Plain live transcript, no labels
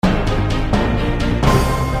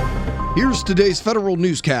Here's today's Federal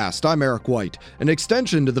Newscast. I'm Eric White. An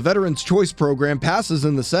extension to the Veterans Choice Program passes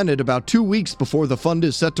in the Senate about 2 weeks before the fund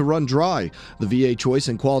is set to run dry. The VA Choice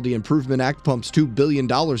and Quality Improvement Act pumps $2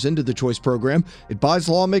 billion into the Choice Program. It buys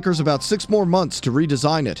lawmakers about 6 more months to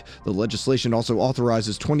redesign it. The legislation also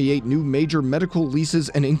authorizes 28 new major medical leases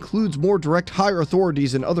and includes more direct hire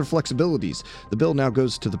authorities and other flexibilities. The bill now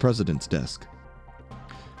goes to the president's desk.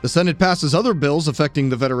 The Senate passes other bills affecting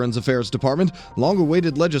the Veterans Affairs Department.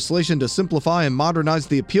 Long-awaited legislation to simplify and modernize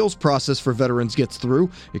the appeals process for veterans gets through.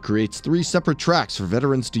 It creates 3 separate tracks for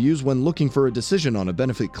veterans to use when looking for a decision on a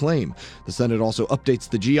benefit claim. The Senate also updates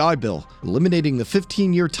the GI Bill, eliminating the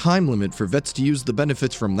 15-year time limit for vets to use the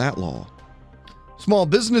benefits from that law. Small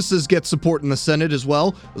businesses get support in the Senate as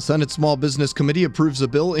well. The Senate Small Business Committee approves a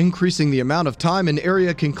bill increasing the amount of time an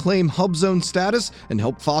area can claim hub zone status and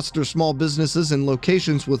help foster small businesses in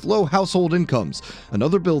locations with low household incomes.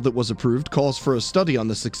 Another bill that was approved calls for a study on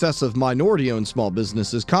the success of minority-owned small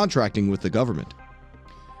businesses contracting with the government.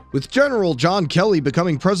 With General John Kelly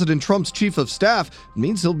becoming President Trump's chief of staff, it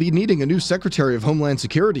means he'll be needing a new Secretary of Homeland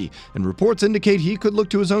Security, and reports indicate he could look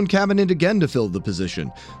to his own cabinet again to fill the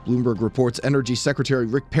position. Bloomberg reports Energy Secretary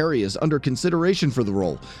Rick Perry is under consideration for the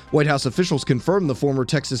role. White House officials confirmed the former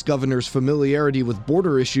Texas governor's familiarity with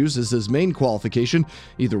border issues is his main qualification.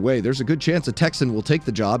 Either way, there's a good chance a Texan will take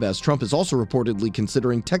the job, as Trump is also reportedly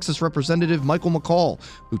considering Texas Representative Michael McCaul,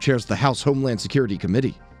 who chairs the House Homeland Security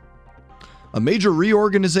Committee. A major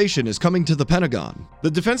reorganization is coming to the Pentagon.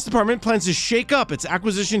 The Defense Department plans to shake up its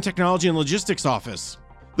Acquisition, Technology, and Logistics Office.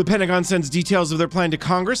 The Pentagon sends details of their plan to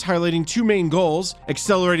Congress, highlighting 2 main goals: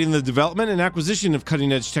 accelerating the development and acquisition of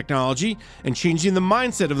cutting-edge technology, and changing the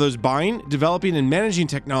mindset of those buying, developing, and managing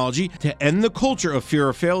technology to end the culture of fear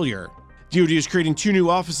of failure. DoD is creating 2 new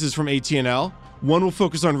offices from AT&L. One will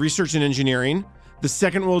focus on research and engineering. The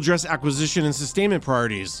second will address acquisition and sustainment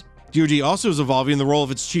priorities. DoD also is evolving the role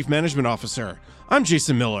of its chief management officer. I'm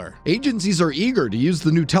Jason Miller. Agencies are eager to use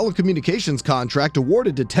the new telecommunications contract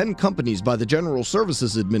awarded to 10 companies by the General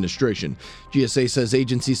Services Administration. GSA says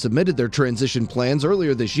agencies submitted their transition plans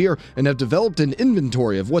earlier this year and have developed an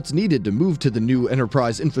inventory of what's needed to move to the new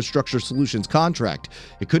Enterprise Infrastructure Solutions contract.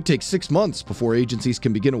 It could take 6 months before agencies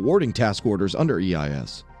can begin awarding task orders under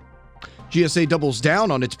EIS. GSA doubles down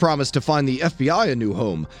on its promise to find the FBI a new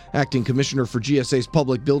home. Acting Commissioner for GSA's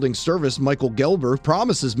Public Building Service, Michael Gelber,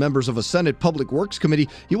 promises members of a Senate Public Works Committee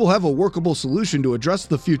he will have a workable solution to address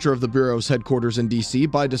the future of the Bureau's headquarters in D.C.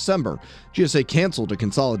 by December. GSA canceled a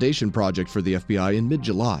consolidation project for the FBI in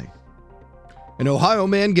mid-July. An Ohio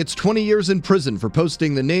man gets 20 years in prison for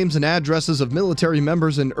posting the names and addresses of military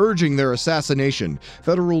members and urging their assassination.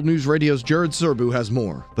 Federal News Radio's Jared Serbu has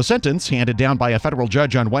more. The sentence, handed down by a federal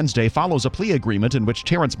judge on Wednesday, follows a plea agreement in which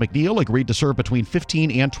Terrence McNeil agreed to serve between 15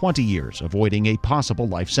 and 20 years, avoiding a possible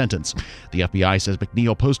life sentence. The FBI says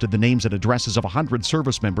McNeil posted the names and addresses of 100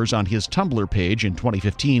 service members on his Tumblr page in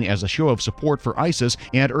 2015 as a show of support for ISIS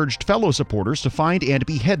and urged fellow supporters to find and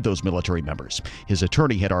behead those military members. His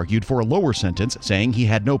attorney had argued for a lower sentence, saying he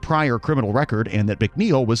had no prior criminal record and that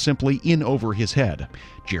McNeil was simply in over his head.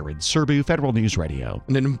 Jared Serbu, Federal News Radio.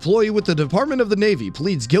 An employee with the Department of the Navy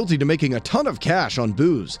pleads guilty to making a ton of cash on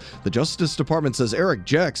booze. The Justice Department says Eric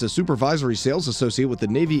Jex, a supervisory sales associate with the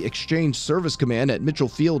Navy Exchange Service Command at Mitchell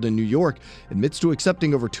Field in New York, admits to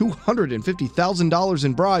accepting over $250,000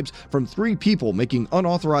 in bribes from 3 people making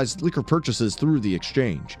unauthorized liquor purchases through the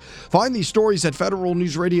exchange. Find these stories at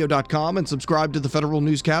federalnewsradio.com and subscribe to the Federal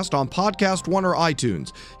Newscast on Podcast One or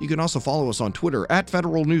iTunes. You can also follow us on Twitter at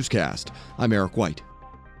Federal Newscast. I'm Eric White.